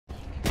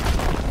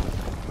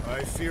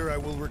I fear I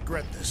will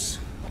regret this.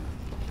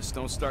 Just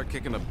don't start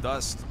kicking up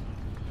dust.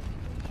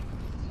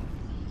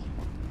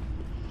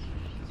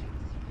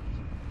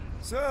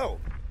 So,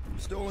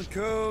 stolen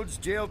codes,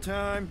 jail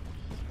time.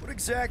 What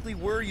exactly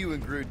were you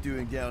and Groot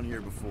doing down here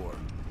before?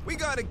 We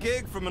got a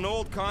gig from an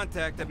old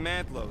contact at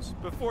Mantlo's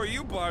before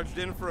you barged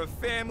in for a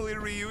family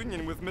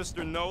reunion with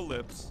Mr. No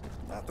Lips.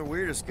 Not the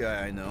weirdest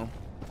guy I know.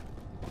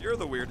 You're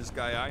the weirdest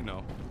guy I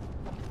know.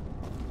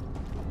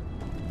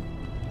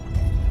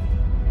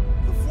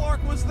 The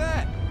flark was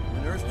that?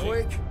 An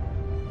earthquake?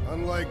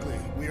 Unlikely.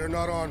 We are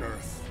not on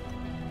Earth.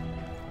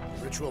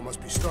 Ritual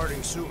must be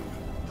starting soon.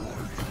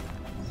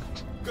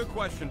 Good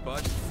question,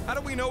 bud. How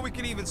do we know we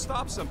can even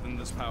stop something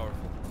this powerful?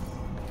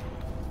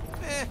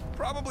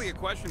 Probably a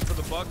question for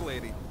the bug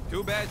lady.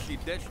 Too bad she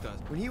ditched us.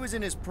 When he was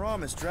in his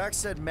promise, Drax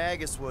said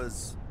Magus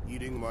was...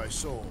 eating my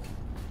soul.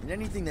 And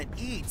anything that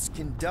eats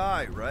can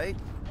die, right?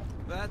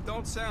 That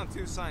don't sound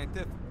too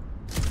scientific.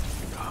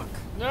 Yuck.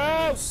 No!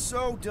 I'm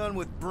so done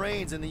with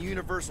brains and the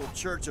Universal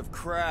Church of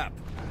Crap.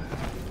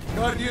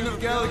 Guardian of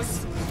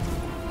Galaxy,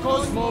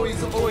 Cosmo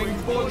is owing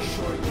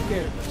Bolshoi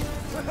again.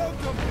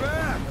 Welcome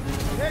back!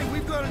 Hey,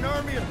 we've got an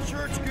army of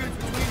church goons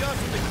between us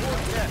and the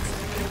Cortex.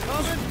 You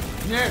coming?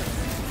 Yes,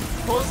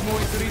 Cosmo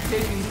is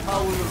retaining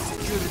power of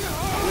security,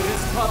 where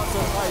his cops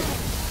are hiding.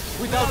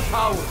 Without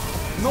power,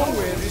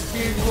 nowhere is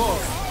being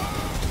lost.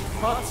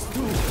 Cops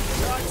too.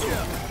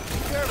 Gotcha! Be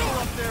careful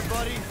up there,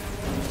 buddy.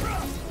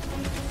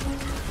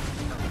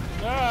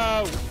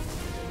 No!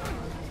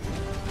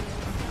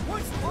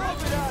 What's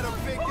popping at him,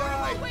 big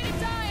guy? Way to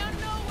die on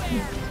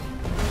nowhere!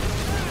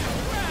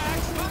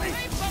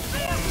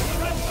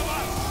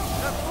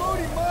 That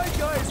floaty mind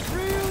guy is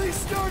really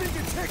starting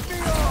to tick me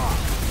off!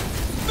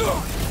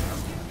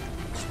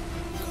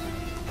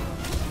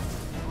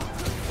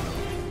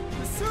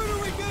 The sooner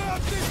we get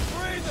out this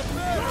train, the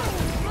better!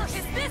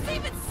 Is this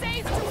even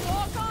safe to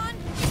walk on?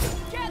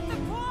 Get the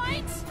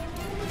point?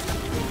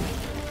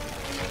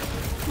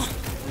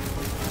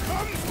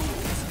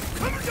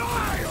 Come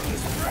die on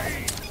this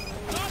train!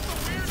 Not the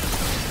weirdest of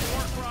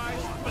war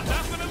cries, but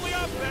definitely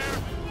up there.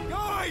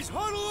 Guys,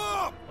 huddle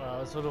up!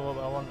 That's sort of what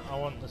I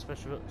want the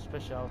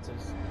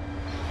specialities.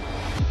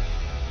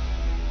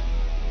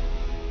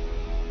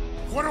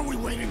 What are we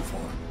waiting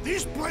for?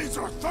 These blades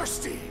are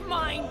thirsty!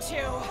 Mine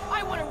too.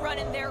 I want to run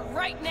in there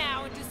right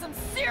now and do some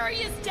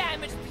serious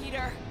damage,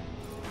 Peter.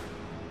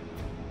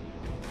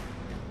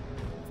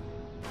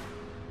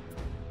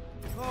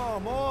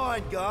 Come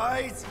on,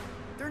 guys!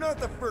 They're not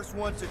the first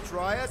ones to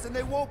try us, and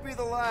they won't be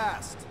the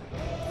last.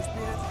 There's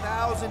been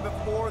 1,000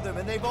 before them,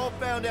 and they've all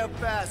found out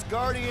fast.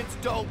 Guardians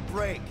don't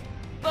break.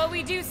 But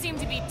we do seem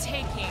to be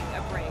taking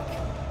a break.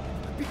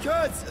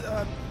 Because,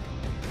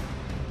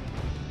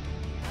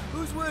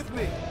 who's with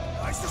me?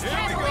 I suspect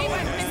Can't believe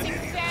I'm missing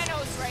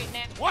Thanos right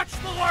now. Watch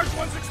the large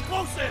one's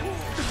explosive!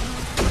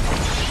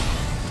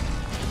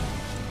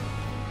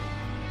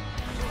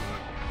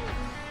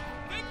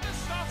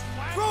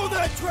 Throw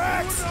that,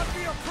 Drax! It would not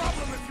be a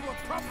problem if you were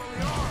properly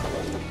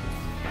armed.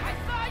 I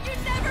thought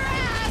you'd never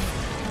ask!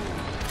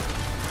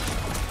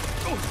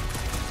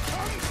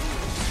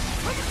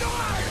 Come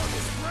die on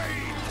this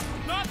train!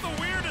 Not the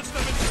weirdest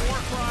of its war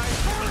cries,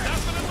 but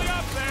definitely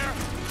up there.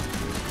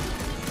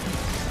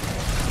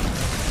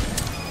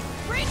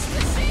 Reach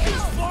the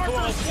shield! Come on,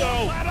 let's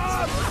go!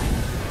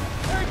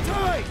 Hang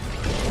tight!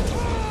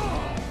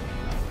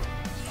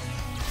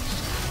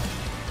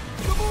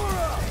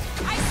 Gamora!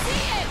 I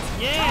see it!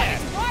 Yeah!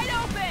 It's wide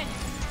open!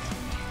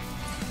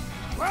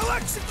 Well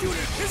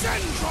executed! His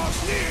end draws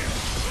near!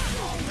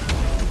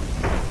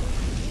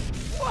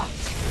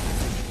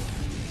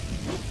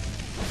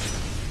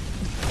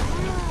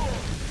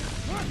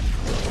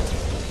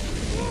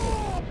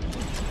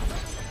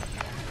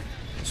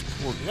 This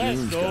poor Let's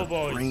goon's go, got a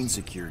boys. brain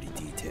security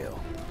detail.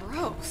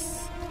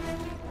 Gross.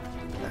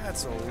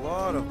 That's a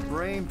lot of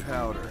brain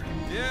powder.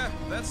 Yeah,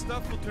 that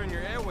stuff will turn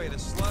your airway to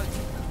sludge.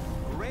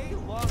 Gray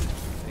lungs,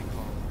 they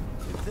call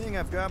it. Good thing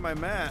I've got my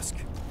mask.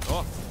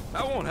 Oh,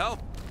 that won't help.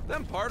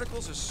 Them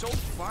particles are so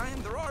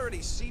fine, they're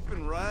already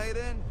seeping right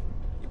in.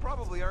 You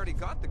probably already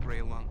got the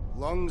gray lung.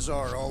 Lungs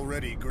are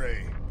already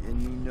gray.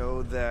 And you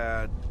know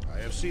that... I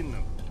have seen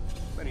them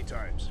many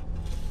times.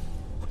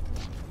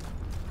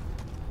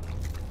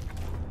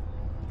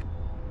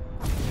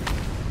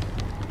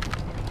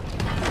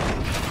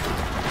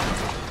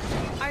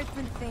 I've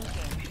been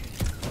thinking.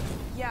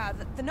 Yeah,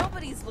 the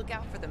nobodies look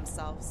out for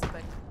themselves,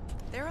 but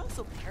they're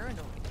also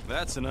paranoid.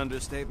 That's an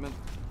understatement.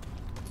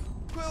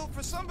 Quill,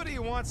 for somebody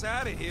who wants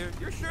out of here,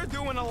 you're sure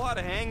doing a lot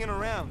of hanging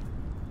around.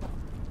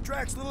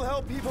 Drax, little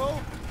help, Evo?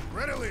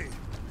 Readily!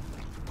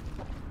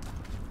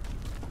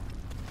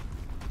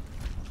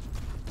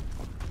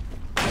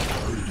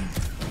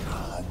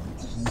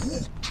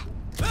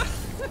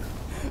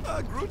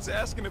 Groot's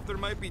asking if there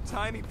might be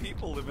tiny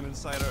people living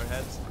inside our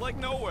heads, like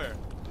nowhere.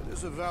 It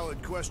is a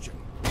valid question.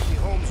 The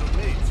homes are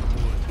made from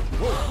wood.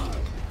 Whoa!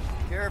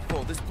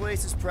 Careful, this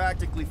place is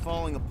practically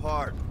falling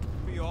apart.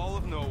 Be all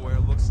of nowhere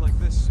looks like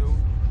this soon.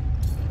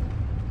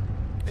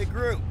 Hey,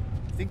 Groot,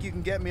 think you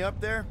can get me up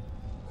there?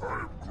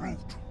 I'm Groot.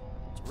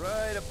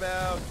 Right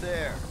about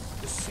there.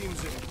 This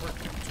seems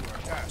impertinent to our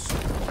task.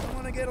 I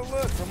want to get a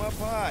look from up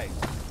high.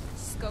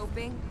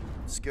 Scoping?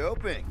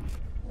 Scoping.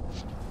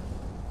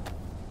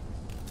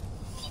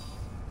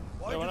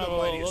 Why Yeah, do when the I have a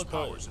mightiest look,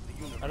 powers of the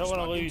universe I don't want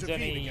to not lose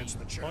intervene any against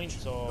the church?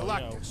 points or,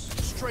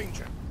 Galactus,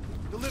 Stranger,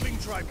 the Living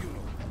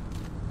Tribunal.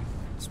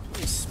 This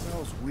place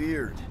smells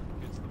weird.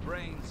 It's the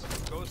brains.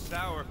 It goes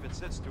sour if it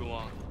sits too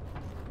long.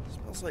 It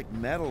smells like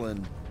metal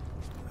and,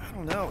 I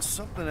don't know,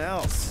 something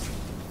else.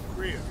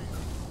 Kriya,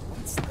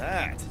 What's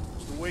that?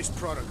 it's the waste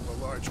product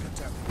of a large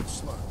contaminated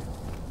slug.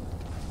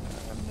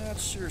 I'm not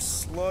sure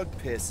slug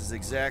piss is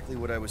exactly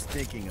what I was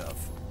thinking of.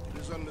 It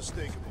is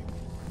unmistakable.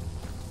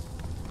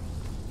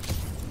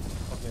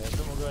 Okay, I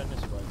think we're going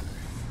this way.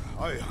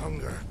 I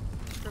hunger.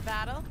 For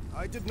battle?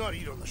 I did not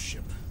eat on the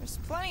ship. There's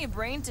plenty of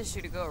brain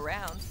tissue to go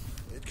around.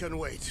 It can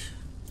wait.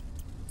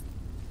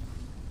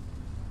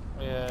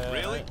 Yeah.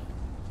 Really?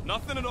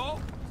 Nothing at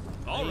all?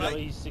 All At right.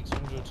 least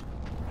 600.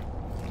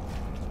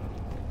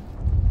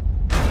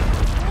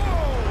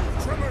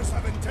 Whoa! Tremors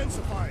have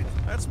intensified.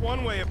 That's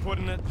one way of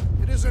putting it.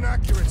 It is an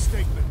accurate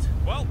statement.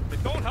 Well,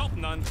 it don't help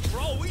none. For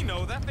all we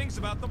know, that thing's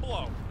about to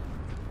blow.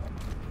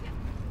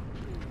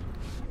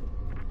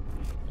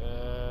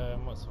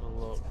 Let's have a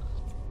look.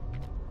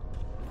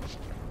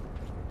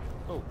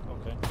 Oh,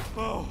 okay.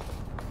 Oh,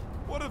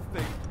 what have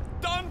they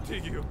done to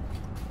you?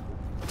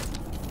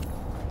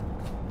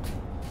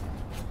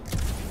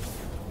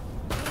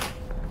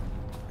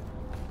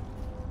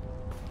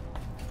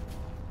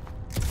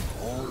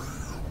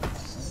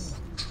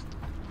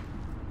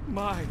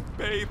 My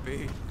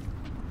baby.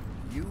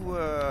 You,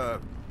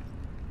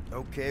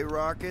 okay,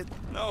 Rocket?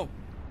 No,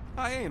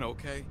 I ain't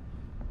okay.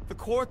 The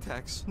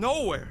Cortex,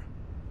 nowhere.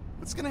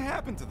 What's gonna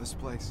happen to this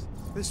place?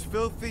 This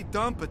filthy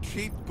dump of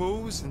cheap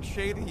booze and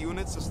shady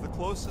units is the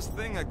closest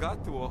thing I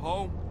got to a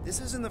home. This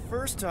isn't the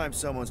first time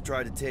someone's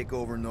tried to take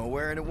over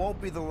Nowhere, and it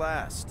won't be the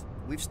last.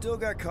 We've still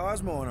got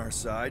Cosmo on our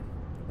side.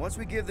 Once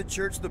we give the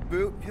church the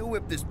boot, he'll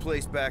whip this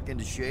place back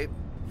into shape.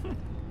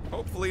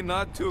 Hopefully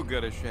not too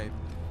good a shape.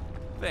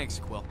 Thanks,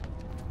 Quill.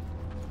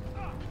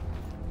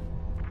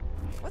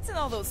 What's in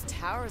all those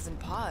towers and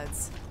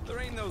pods? There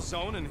ain't no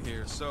zone in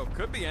here, so it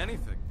could be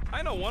anything.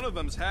 I know one of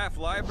them's half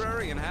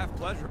library and half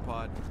pleasure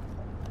pod.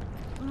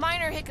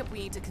 Minor hiccup we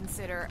need to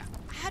consider.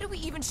 How do we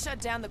even shut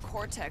down the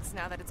Cortex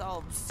now that it's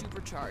all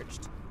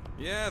supercharged?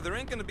 Yeah, there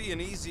ain't gonna be an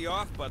easy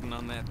off button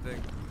on that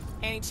thing.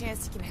 Any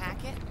chance you can hack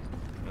it?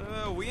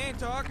 We ain't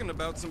talking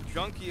about some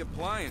junky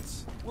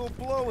appliance. We'll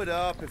blow it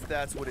up if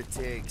that's what it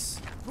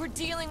takes. We're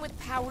dealing with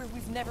power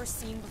we've never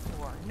seen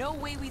before. No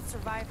way we'd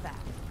survive that.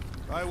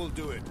 I will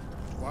do it.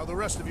 While the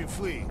rest of you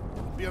flee,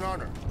 it'll be an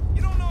honor.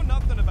 You don't know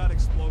nothing about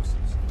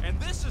explosives. And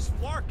this is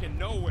flarking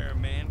nowhere,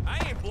 man. I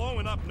ain't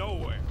blowing up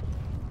nowhere.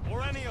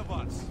 Or any of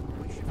us.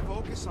 We should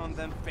focus on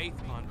them faith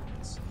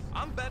conduits.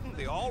 I'm betting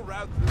they all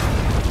route through.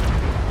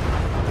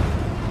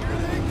 Here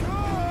they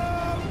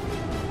come!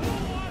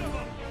 One of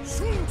them!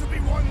 Soon to be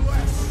one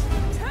less!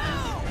 Two!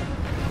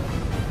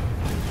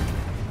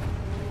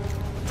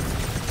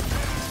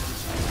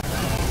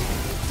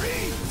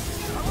 Three!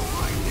 I will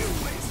find new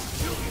ways to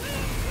kill you!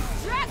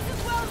 Drax is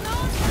well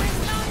known for his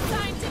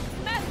non-scientific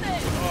method!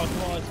 Oh,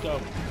 come on, let's go.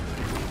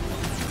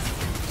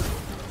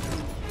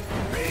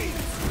 Three!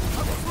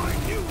 I will find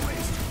new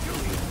ways to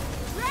kill you!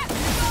 Drax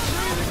is well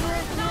known for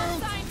his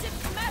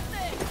non-scientific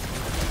method!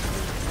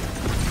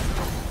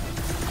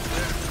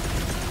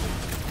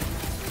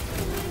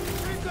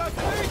 We've got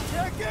big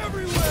tech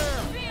everywhere!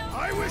 Feel-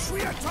 I wish we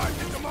had time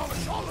to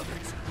demolish all of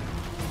it!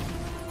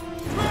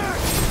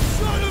 Drax!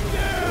 Shut him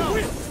down!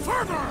 With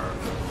fervor!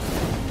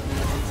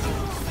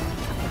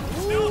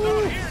 Still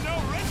don't hear no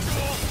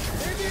ritual!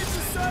 Maybe it's a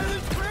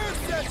silent prayer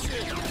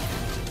session!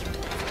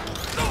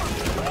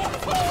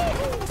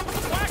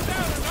 Whacked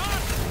out or not,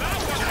 that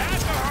one had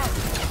to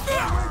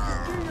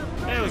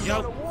hurt! There we go.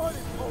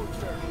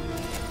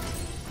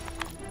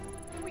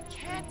 We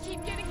can't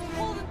keep getting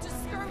pulled into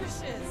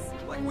skirmishes!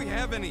 Like we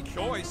have any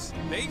choice.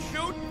 They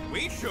shoot,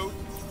 we shoot.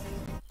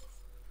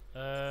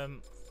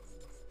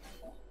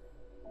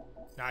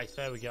 Nice,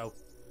 there we go.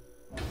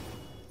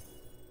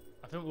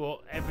 I think we're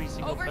every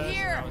single Over person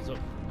here. now is up.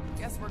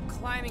 Guess we're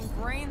climbing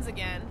brains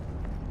again.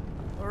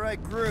 All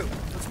right, Groot,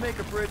 let's make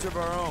a bridge of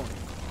our own.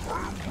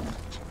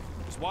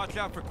 Just watch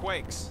out for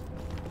quakes.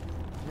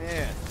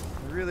 Man,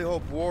 I really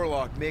hope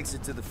Warlock makes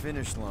it to the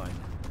finish line.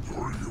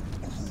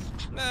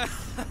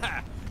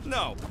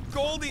 No,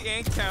 Goldie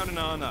ain't counting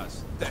on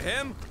us. To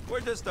him, we're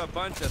just a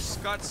bunch of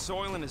scuts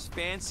soiling his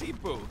fancy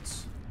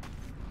boots.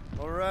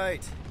 All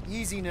right,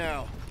 easy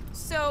now.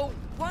 So,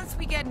 once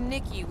we get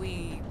Nikki,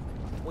 we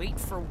wait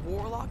for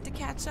Warlock to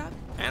catch up?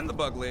 And the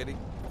bug lady.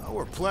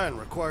 Our plan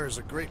requires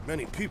a great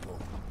many people.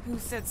 Who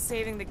said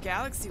saving the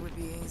galaxy would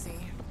be easy?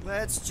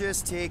 Let's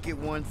just take it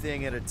one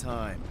thing at a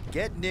time.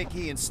 Get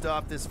Nikki and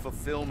stop this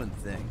fulfillment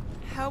thing.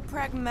 How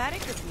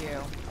pragmatic of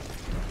you.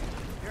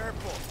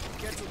 Careful,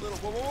 it gets a little...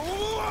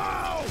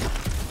 Whoa!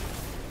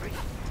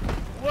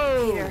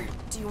 Whoa! Peter,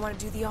 do you want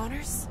to do the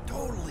honors?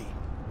 Totally.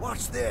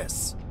 Watch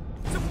this.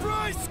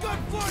 Surprise, Scott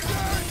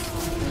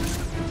Flyers!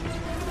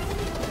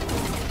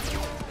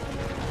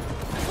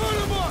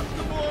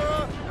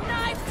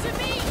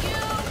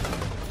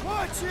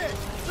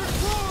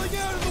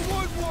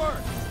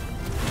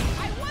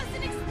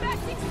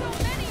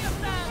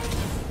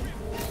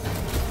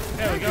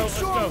 There we go, let's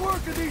Short go.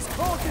 work of these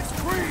cultist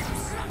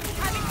creeps!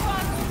 Having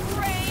fun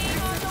praying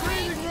on the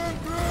way. Breathing room,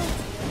 Groot!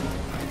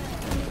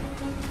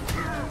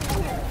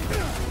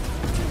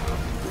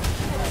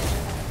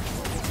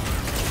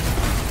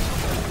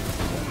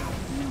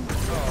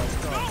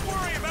 Don't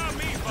worry about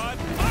me, bud.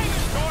 I'm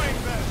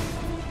enjoying this.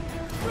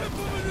 Rip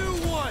him a new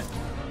one!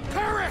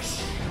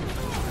 Perish!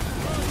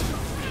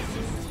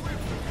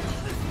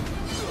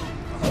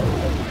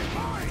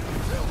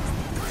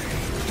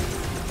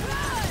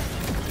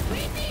 We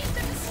need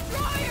the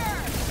destroyer!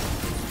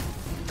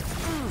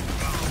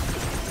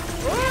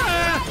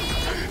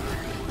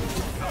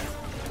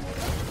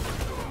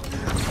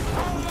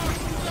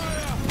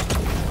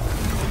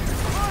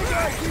 My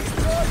guy keeps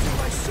dodging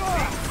my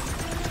shots!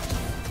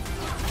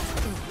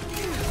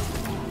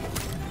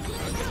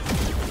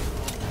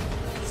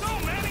 So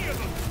many of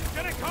them!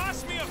 Gonna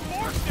cost me a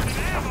fortune in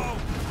ammo!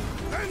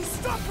 Then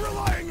stop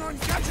relying on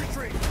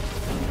gadgetry!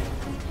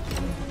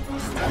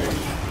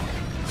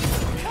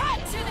 Cut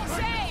to the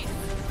chase!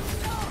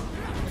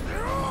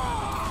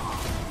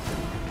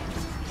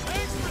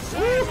 Thanks for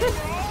saying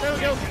we were all There we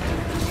go.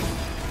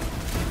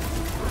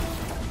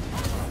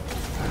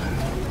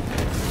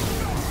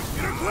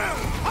 Peter Quill,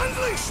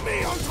 unleash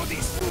me onto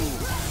these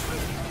fools!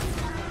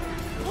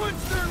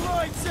 Punch their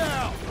lights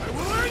out! I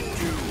will end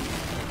you!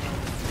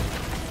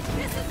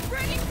 This is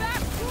bringing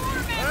back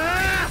torment! I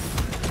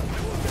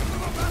will give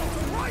them a battle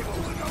to rival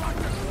the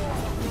Galactic War!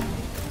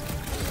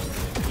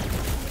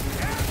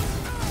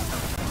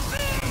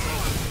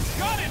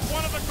 Got it!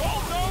 One of the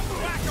Gold Dome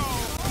Wacko!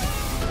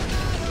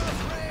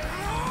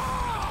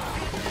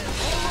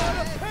 A lot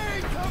of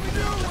pain coming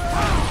your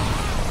way!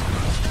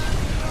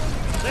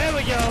 There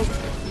we go.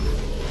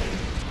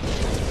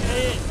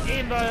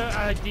 Even though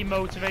I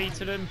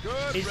demotivated him,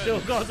 he's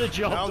still got the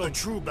job Now done. the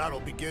true battle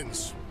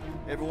begins.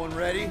 Everyone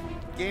ready?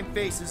 Game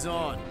face is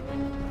on.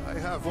 I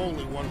have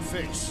only one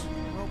face.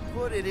 Well,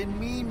 put it in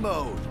me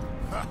mode.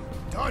 Ha!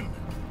 Done!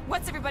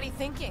 What's everybody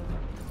thinking?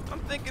 I'm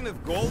thinking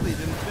if Goldie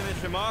didn't finish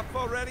him off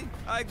already,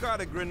 I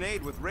got a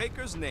grenade with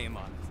Raker's name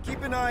on it.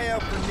 Keep an eye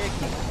out for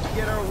Nikki.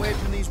 Get her away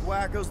from these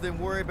wackos, then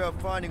worry about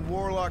finding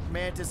Warlock,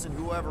 Mantis, and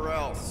whoever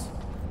else.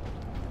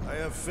 I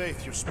have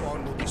faith your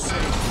spawn will be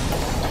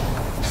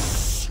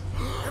safe.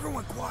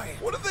 Everyone quiet!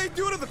 What did they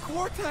do to the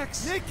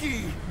Cortex?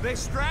 Nikki! They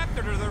strapped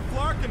her to their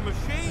Flarkin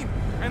machine,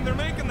 and they're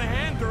making the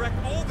hand direct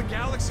all the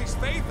galaxy's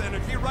faith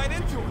energy right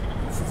into it.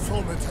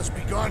 Fulfillment has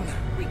begun.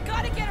 We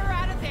gotta get her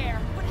out of there!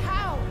 But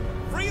how?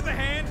 Free the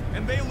hand,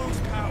 and they lose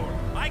power.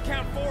 I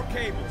count 4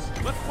 cables.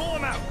 Let's pull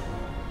them out.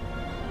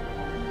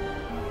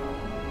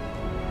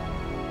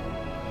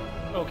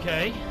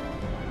 Okay.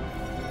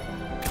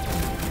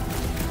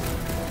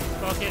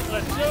 Fuck it,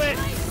 let's do it!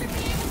 Nice to be able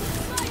to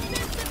slide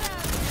into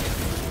them!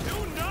 Do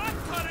not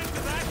cut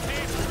into that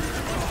cable!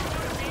 It's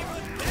gonna be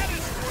the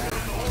deadest one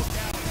in the whole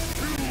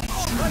galaxy!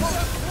 Let's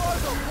applaud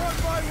them one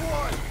by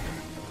one!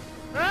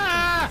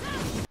 Ah!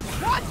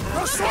 What?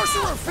 The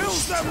sorcerer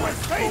fills them with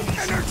faith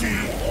energy!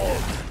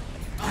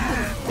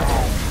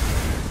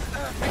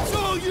 It's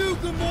all you,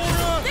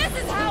 Gamora! This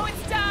is how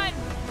it's done!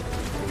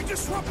 We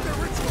disrupt their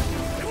ritual!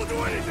 They will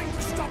do anything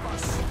to stop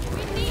us!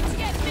 We need to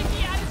get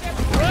Nikki out of there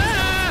before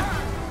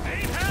Ah!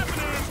 Ain't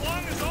happening as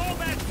long as all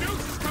that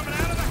juice is coming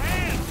out of the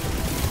hand!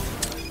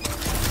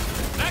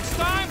 Next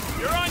time,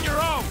 you're on your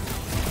own!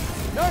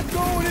 Not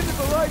going into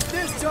the light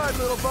this time,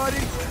 little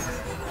buddy!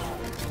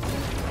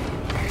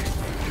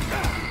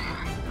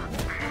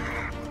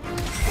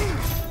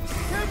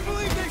 Can't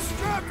believe they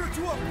strapped her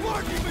to a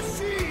barking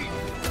machine!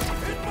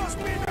 It must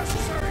be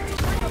necessary to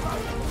bring about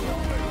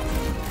fulfillment!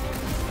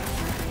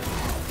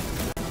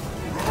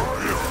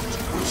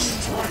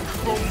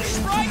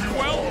 Right,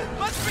 Quill!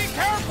 Let's be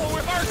careful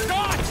with our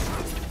shots!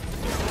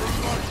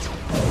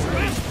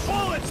 This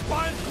bullet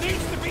sponge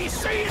needs to be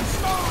seeing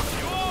stock!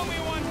 You owe me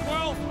one,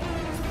 Quill!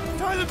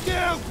 Tie them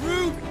down,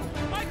 Groot!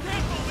 I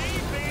can't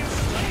believe they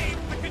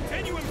enslaved the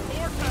continuum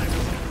vortex!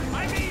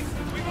 I mean,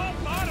 we've all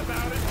thought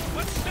about it,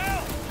 but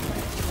still!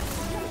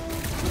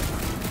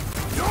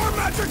 Your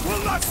magic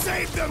will not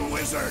save them,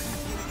 wizard!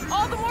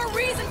 all the more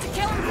reason to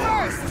kill him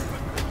first!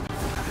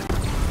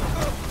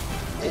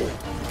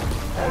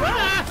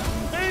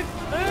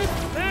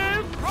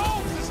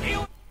 Rose is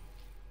healing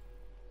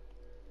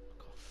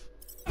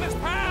his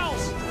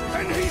pals!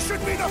 And he should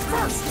be the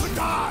first to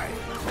die!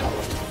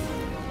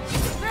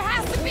 There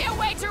has to be a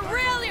way to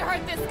really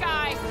hurt this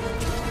guy!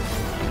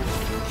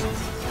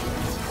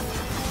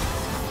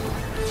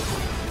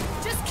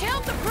 Just kill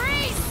the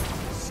priest!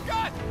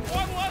 Scott,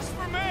 one less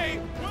for me!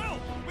 Will,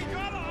 we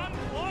gotta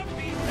unplug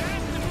these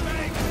Aston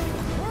banks!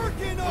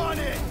 Working on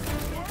it!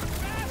 Work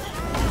faster!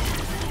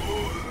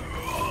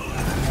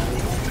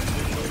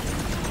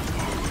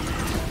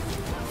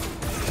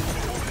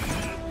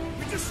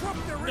 We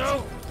disrupt their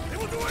ritual! They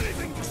will do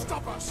anything to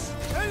stop us!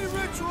 Any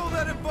ritual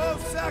that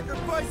involves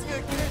sacrificing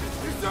a kid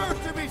deserves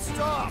to be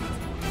stopped!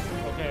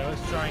 Okay,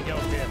 let's try and get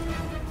up here.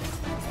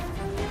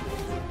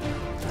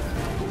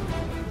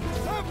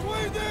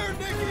 Halfway there,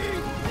 Nikki!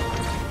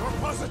 Your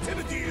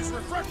positivity is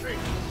refreshing!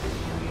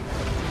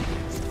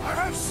 I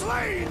have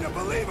slain the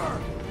believer!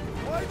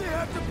 Why'd they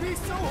have to be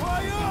so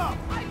high up?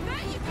 I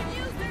bet you can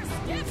use their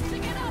skiffs to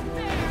get up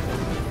there!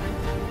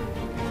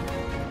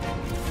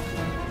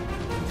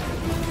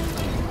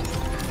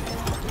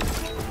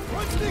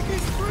 Once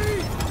Nikki's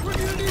free, we're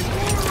gonna need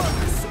more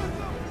of this son of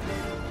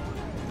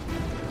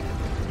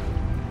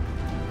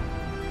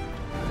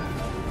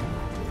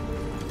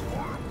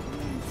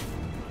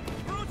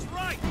Groot's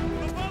right!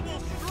 The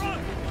bubble's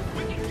shrunk!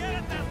 We can get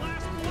at that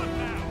last one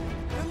now!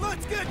 Then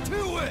let's get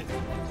to it!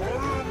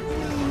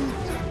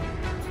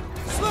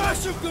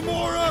 Slash of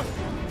Gamora!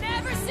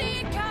 Never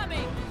see it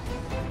coming!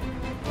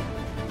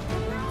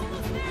 We're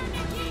almost there,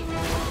 Nikki!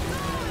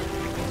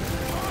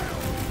 Hold on!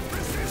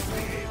 Resist the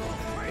evil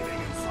waiting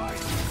inside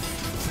you!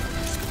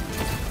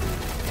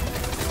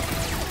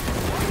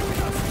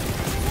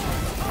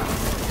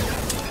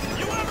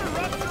 You ever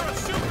run through a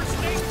super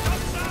state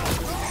comes out?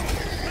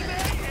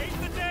 Today ain't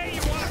the day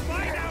you want to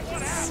find out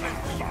what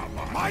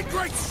happened! My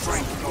great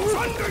strength goes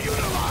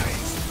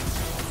underutilized!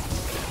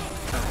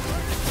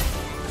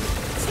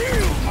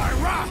 Feel my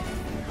wrath!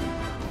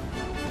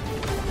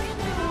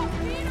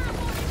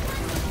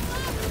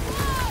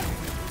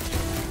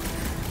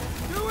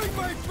 Doing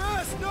my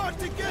best not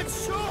to get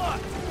shot!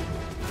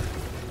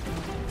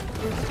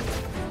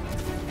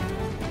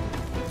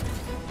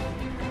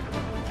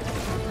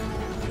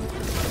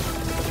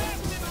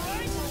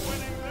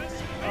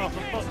 Oh,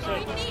 for fuck's We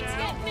sake. need to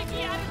get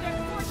Nikki out of there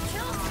before it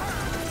kills her!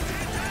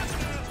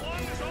 As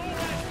long as all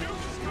that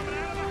juice is coming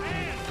out of her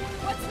hand!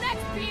 What's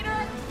next, Peter?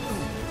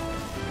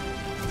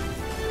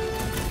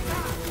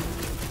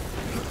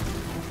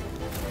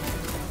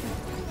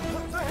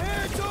 The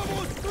hand's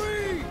almost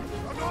free!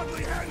 The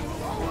godly hand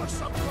will owe us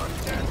some good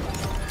debt!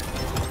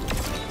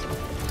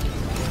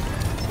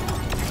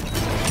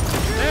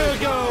 There we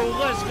go,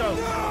 let's go.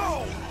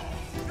 No!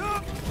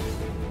 No!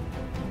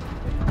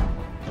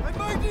 I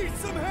might need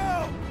some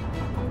help!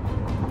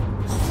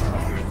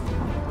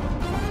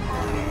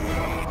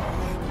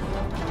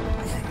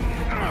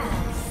 Come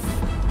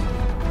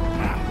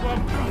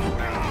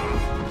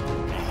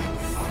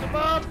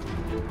on.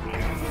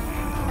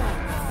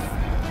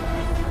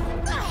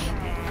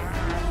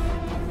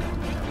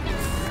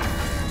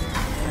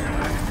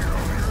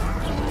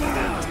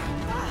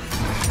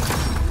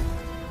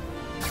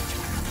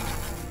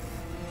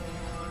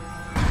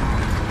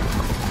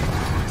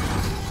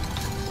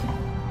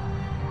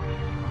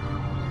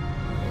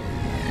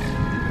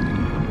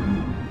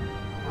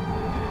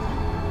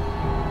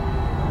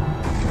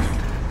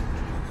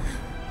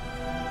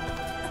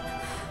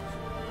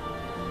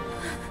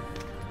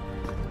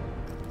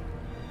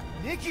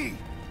 Nikki!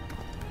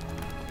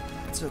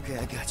 It's okay,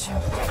 I got you.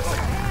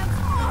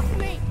 Off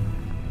me!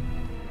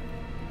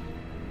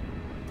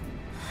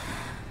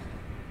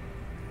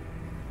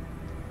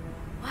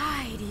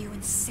 Why do you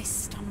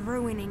insist on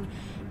ruining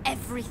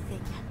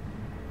everything?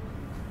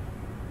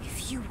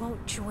 If you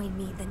won't join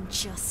me, then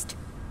just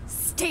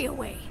stay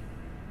away.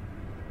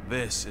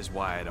 This is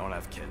why I don't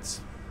have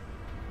kids.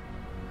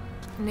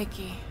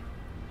 Nikki,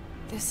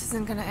 this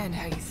isn't gonna end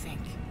how you think.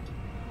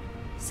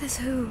 Says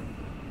who?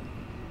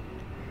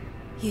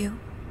 You?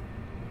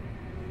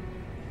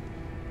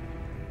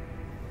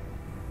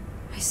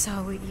 I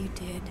saw what you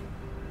did.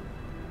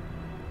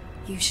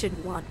 You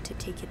should want to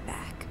take it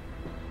back.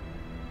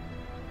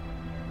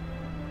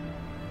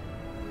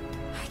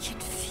 I can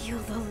feel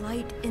the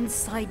light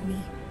inside me.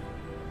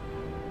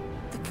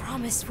 The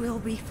promise will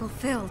be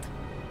fulfilled.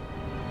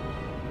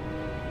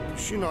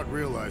 Does she not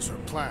realize her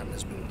plan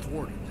has been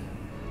thwarted?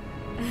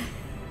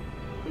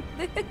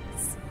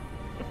 This.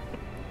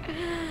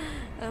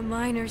 A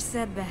minor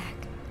setback.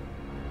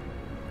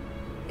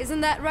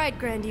 Isn't that right,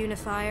 Grand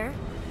Unifier?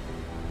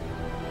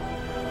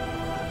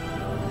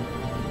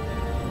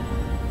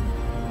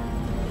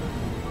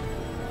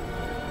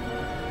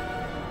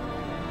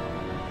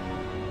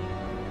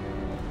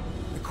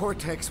 The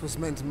Cortex was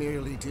meant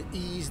merely to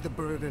ease the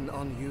burden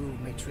on you,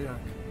 Matriarch.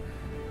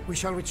 We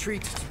shall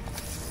retreat.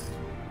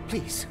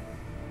 Please,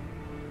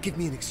 give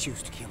me an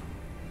excuse to kill him.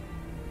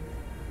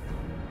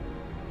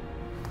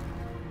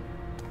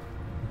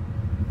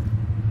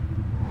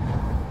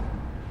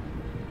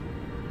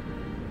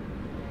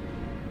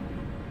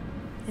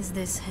 Is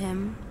this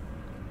him?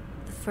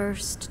 The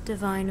first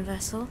divine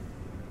vessel?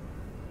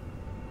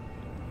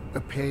 A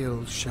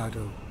pale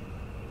shadow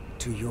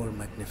to your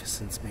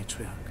magnificence,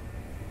 Matriarch.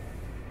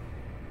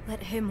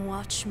 Let him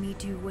watch me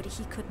do what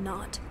he could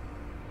not.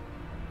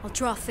 I'll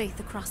draw faith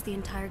across the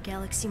entire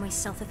galaxy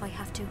myself if I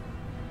have to.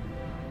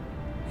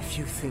 If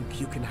you think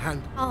you can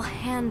handle... I'll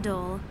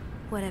handle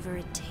whatever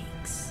it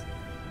takes.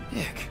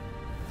 Nick.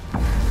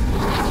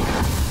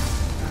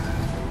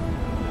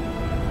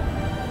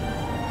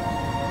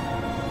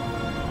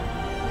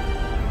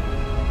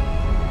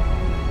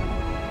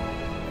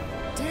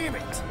 Damn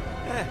it!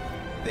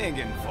 They ain't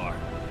getting far.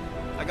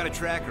 I got a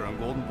tracker on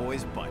Golden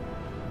Boy's butt.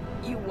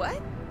 You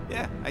what?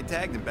 Yeah, I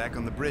tagged him back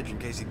on the bridge in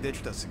case he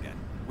ditched us again.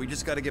 We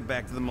just gotta get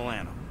back to the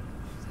Milano.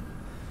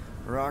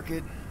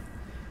 Rocket,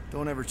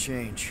 don't ever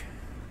change.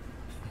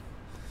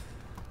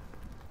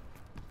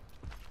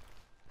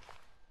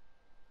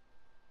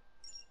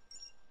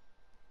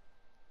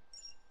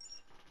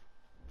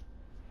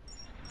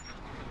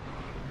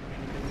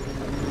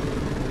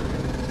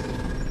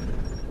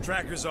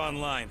 Tracker's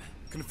online.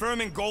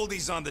 Confirming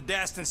Goldie's on the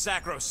Dast and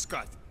Sacro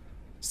Scut.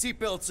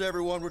 Seatbelts,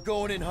 everyone. We're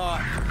going in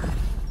hot.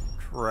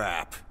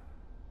 Crap.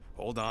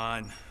 Hold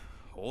on.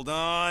 Hold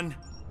on.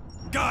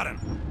 Got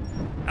him!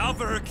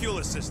 Alpha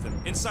Hercules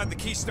system, inside the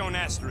Keystone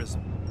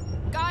Asterism.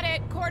 Got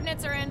it.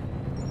 Coordinates are in.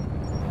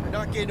 We're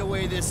not getting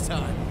away this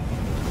time.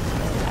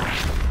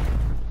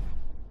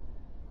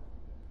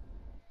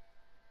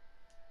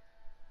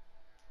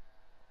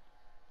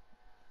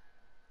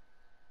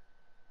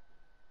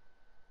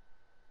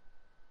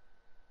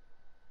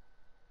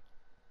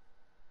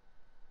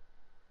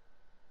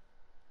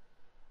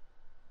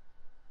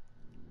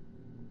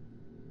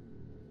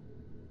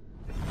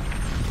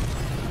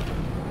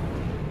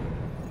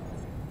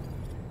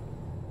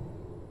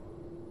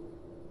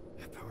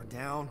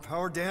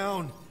 Power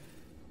down!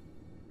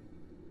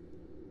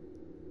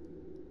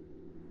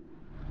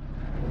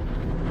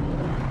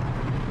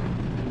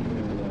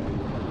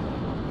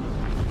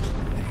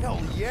 Hell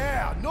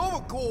yeah!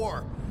 Nova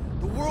Corps!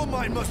 The world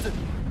mine must have...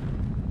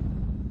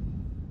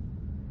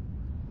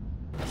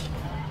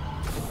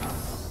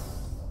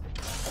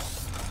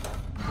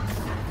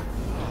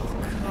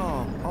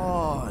 Oh, come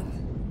on!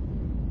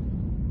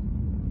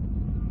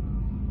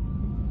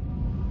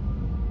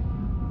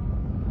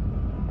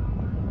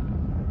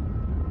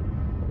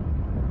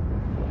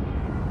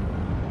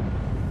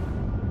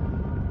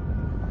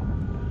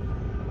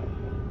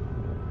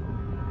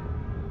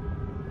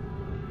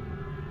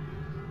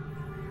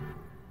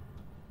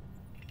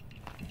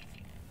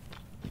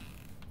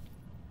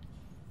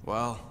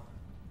 Well,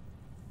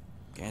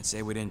 can't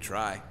say we didn't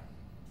try.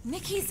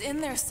 Nikki's in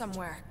there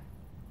somewhere.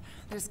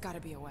 There's gotta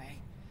be a way.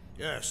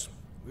 Yes,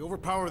 we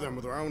overpower them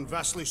with our own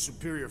vastly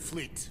superior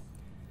fleet.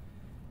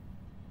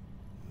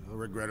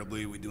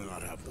 Regrettably, we do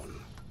not have one.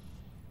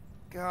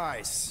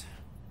 Guys,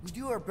 we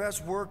do our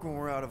best work when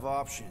we're out of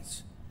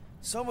options.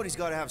 Somebody's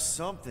gotta have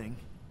something.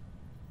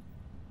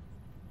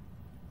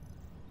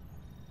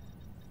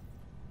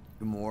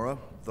 Gamora,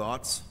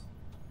 thoughts?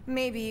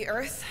 Maybe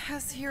Earth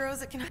has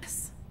heroes that can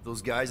us.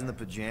 Those guys in the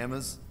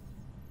pajamas?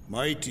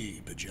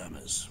 Mighty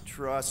pajamas.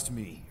 Trust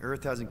me,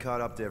 Earth hasn't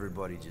caught up to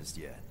everybody just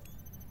yet.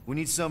 We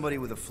need somebody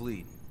with a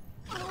fleet.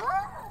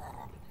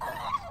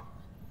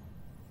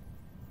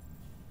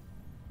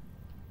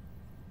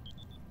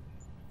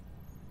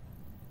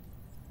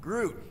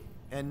 Groot,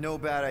 and no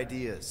bad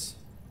ideas.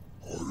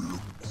 I am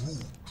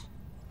Groot.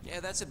 Yeah,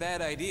 that's a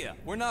bad idea.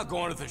 We're not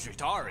going to the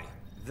Chitauri.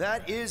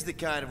 That is the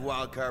kind of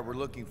wild card we're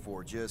looking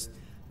for, just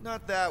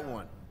not that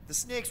one. The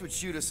snakes would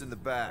shoot us in the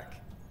back.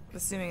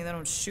 Assuming they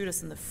don't shoot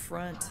us in the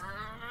front.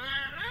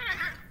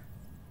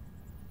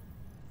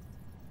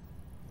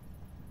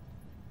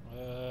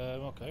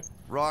 Okay.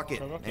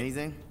 Rocket,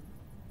 anything?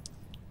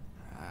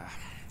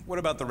 What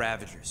about the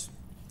Ravagers?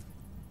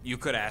 You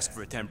could ask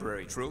for a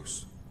temporary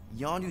truce.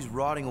 Yondu's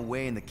rotting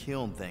away in the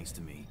kiln, thanks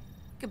to me.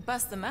 Could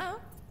bust them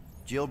out.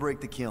 Jailbreak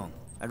the kiln.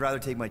 I'd rather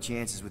take my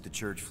chances with the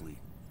church fleet.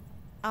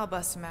 I'll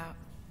bust them out.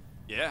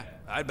 Yeah,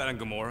 I'd bet on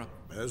Gamora.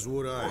 As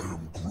would I.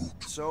 Am Groot.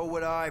 So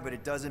would I, but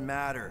it doesn't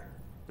matter.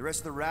 The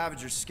rest of the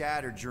Ravagers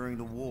scattered during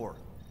the war.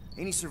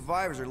 Any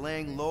survivors are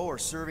laying low or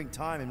serving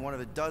time in one of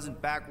a dozen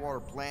backwater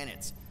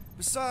planets.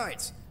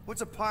 Besides,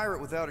 what's a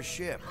pirate without a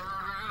ship?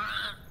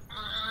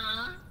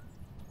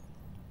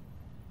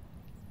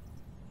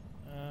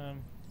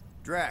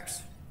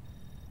 Drax.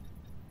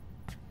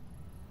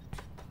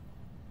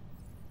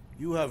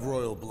 You have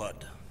royal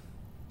blood.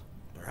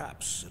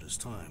 Perhaps it is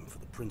time for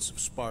the Prince of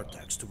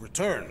Spartax to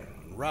return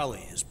and rally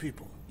his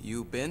people.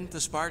 You been to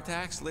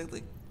Spartax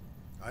lately?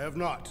 I have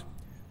not.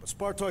 But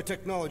Spartoid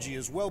technology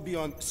is well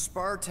beyond...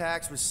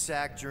 Spartax was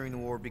sacked during the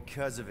war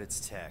because of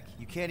its tech.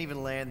 You can't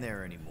even land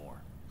there anymore.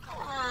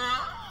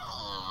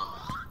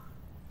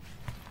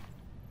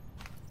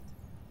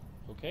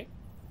 Okay.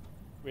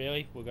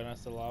 Really? We're gonna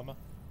ask the llama?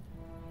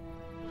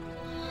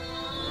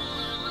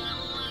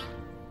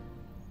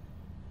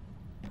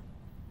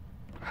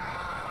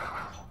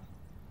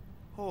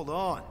 Hold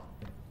on.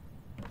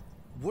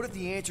 What if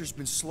the answer's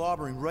been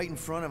slobbering right in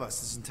front of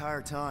us this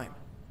entire time?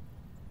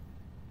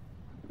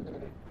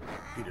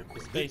 Peter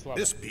Quill,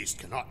 this beast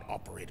cannot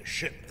operate a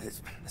ship.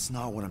 That's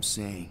not what I'm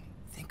saying.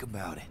 Think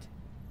about it.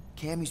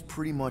 Cammy's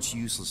pretty much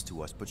useless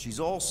to us, but she's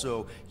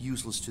also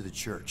useless to the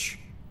church.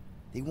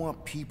 They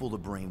want people to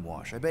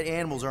brainwash. I bet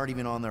animals aren't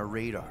even on their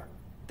radar.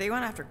 They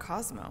went after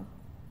Cosmo.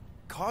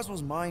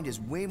 Cosmo's mind is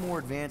way more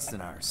advanced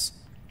than ours.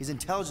 His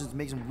intelligence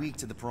makes him weak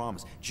to the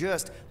promise,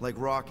 just like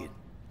Rocket.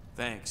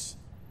 Thanks,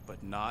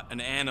 but not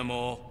an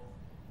animal.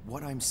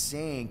 What I'm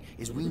saying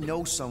is we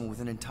know someone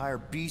with an entire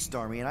beast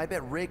army, and I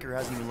bet Raker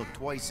hasn't even looked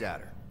twice at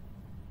her.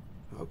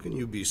 How can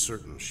you be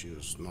certain she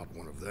is not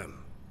one of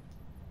them?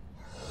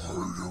 I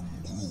am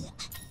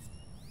Groot.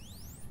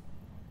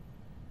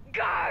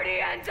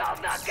 Guardians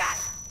of the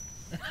Gut!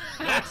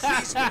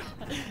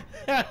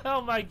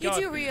 Oh my god.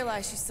 You do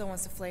realize she still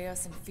wants to flay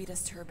us and feed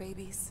us to her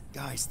babies?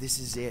 Guys, this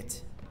is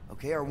it.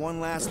 Okay, our one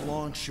last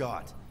long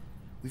shot.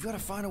 We've got to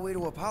find a way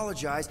to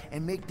apologize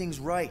and make things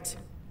right.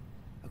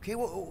 Okay,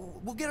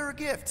 we'll get her a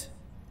gift.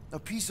 A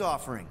peace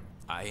offering.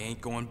 I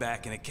ain't going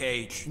back in a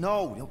cage.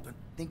 No,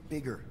 think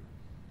bigger.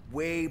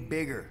 Way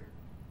bigger.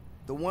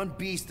 The one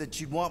beast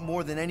that you'd want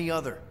more than any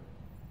other.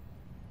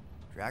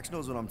 Drax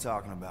knows what I'm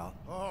talking about.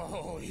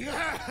 Oh,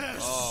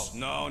 yes! Oh,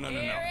 no.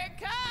 Here it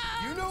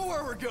comes! You know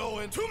where we're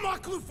going. To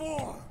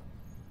Maklufor!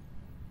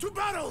 To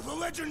battle the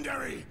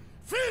legendary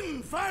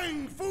Fin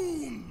Fang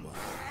Foom!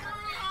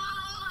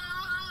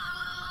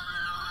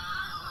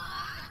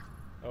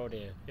 Oh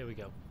dear, here we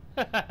go.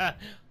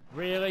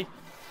 Really?